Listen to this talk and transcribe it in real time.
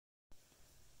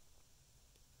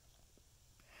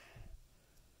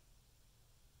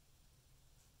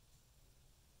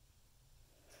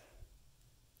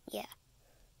Yeah,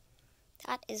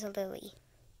 that is Lily.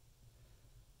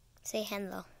 Say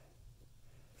hello.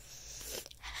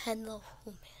 Hello,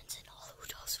 humans and all who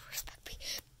does respect me.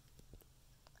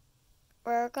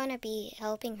 We're gonna be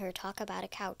helping her talk about a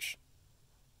couch.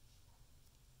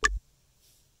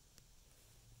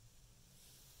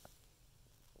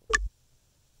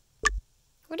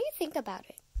 What do you think about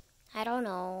it? I don't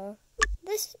know.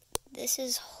 This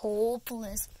is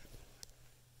hopeless.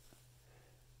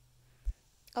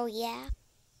 Oh yeah?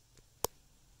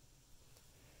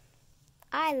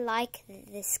 I like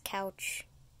this couch.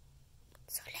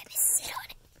 So let me sit on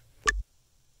it.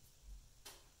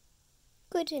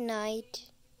 Good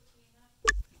night.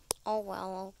 Oh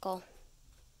well, I'll go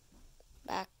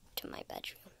back to my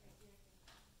bedroom.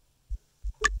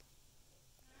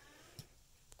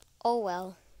 Oh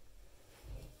well.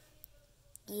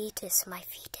 Yeetus my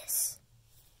fetus.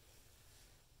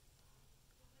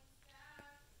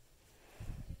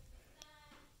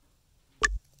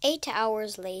 Eight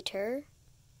hours later,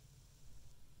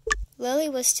 Lily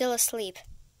was still asleep.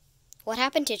 What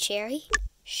happened to Cherry?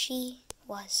 She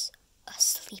was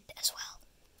asleep as well.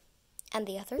 And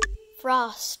the other?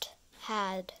 Frost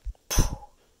had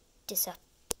disappeared.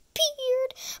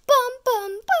 Bum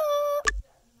bum bum.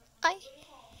 I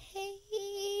hate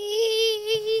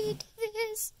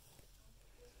this.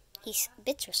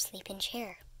 Bits are sleeping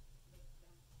chair.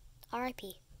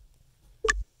 R.I.P.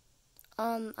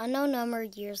 Unknown number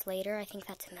of years later, I think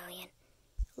that's 1,000,000.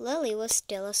 Lily was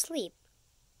still asleep,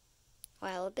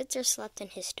 while Bitzer slept in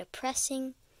his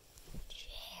depressing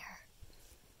chair.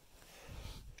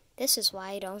 This is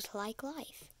why I don't like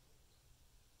life.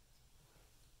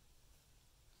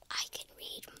 I can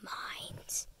read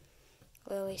minds,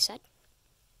 Lily said.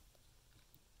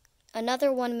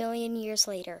 Another 1,000,000 years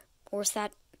later. Or is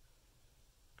that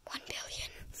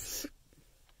 1,000,000,000?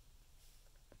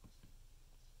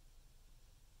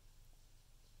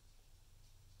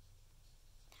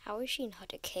 How is she not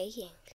decaying?